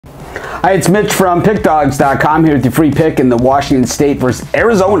Hi, it's Mitch from PickDawgz.com here with your free pick in the Washington State versus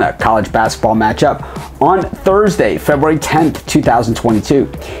Arizona college basketball matchup on Thursday, February 10th, 2022.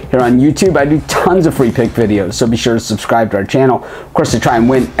 Here on YouTube, I do tons of free pick videos, so be sure to subscribe to our channel. Of course, to try and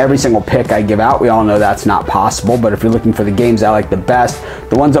win every single pick I give out. We all know that's not possible, but if you're looking for the games I like the best,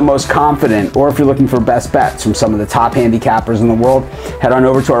 the ones I'm most confident, or if you're looking for best bets from some of the top handicappers in the world, head on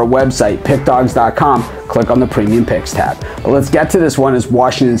over to our website, PickDawgz.com, click on the Premium Picks tab. But let's get to this one as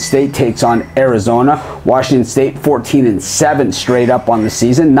Washington State takes on Arizona. Washington State 14-7 straight up on the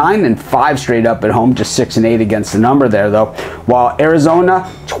season, 9-5 straight up at home, just 6-8 against the number there though. While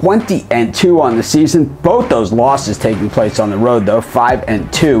Arizona 20-2 on the season, both those losses taking place on the road though,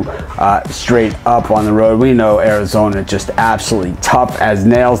 5-2 straight up on the road. We know Arizona just absolutely tough as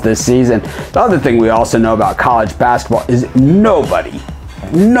nails this season. The other thing we also know about college basketball is nobody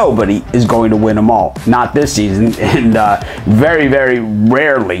is going to win them all. Not this season, and very, very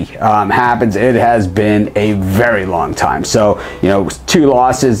rarely happens. It has been a very long time. So, you know, 2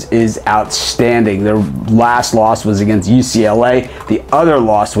 losses is outstanding. Their last loss was against UCLA. The other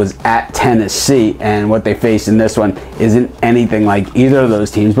loss was at Tennessee, and what they faced in this one isn't anything like either of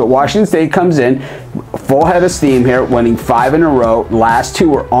those teams. But Washington State comes in full head of steam here, winning 5 in a row. Last 2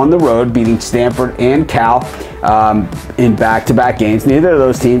 were on the road, beating Stanford and Cal in back-to-back games. Neither of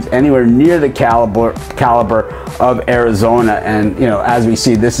those teams anywhere near the caliber of Arizona, and you know, as we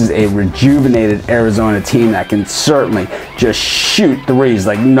see, this is a rejuvenated Arizona team that can certainly just shoot threes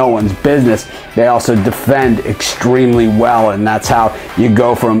like no one's business. They also defend extremely well, and that's how you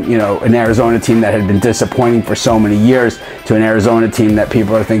go from, you know, an Arizona team that had been disappointing for so many years to an Arizona team that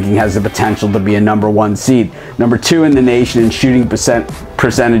people are thinking has the potential to be a #1 seed. Number 2 in the nation in shooting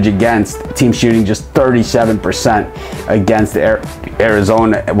percentage against, team shooting just 37% against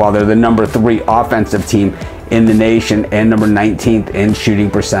Arizona, while they're the number 3 offensive team in the nation and number 19th in shooting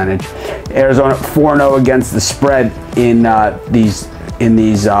percentage. Arizona 4-0 against the spread in these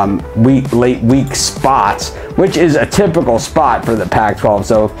late week spots, which is a typical spot for the Pac-12,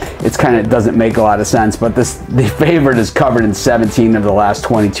 so it's kind of doesn't make a lot of sense. But the favorite is covered in 17 of the last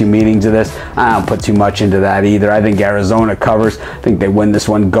 22 meetings of this. I don't put too much into that either. I think Arizona covers. I think they win this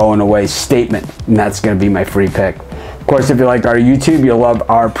one going away statement, and that's going to be my free pick. Of course, if you like our YouTube, you'll love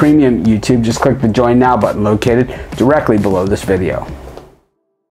our premium YouTube. Just click the Join Now button located directly below this video.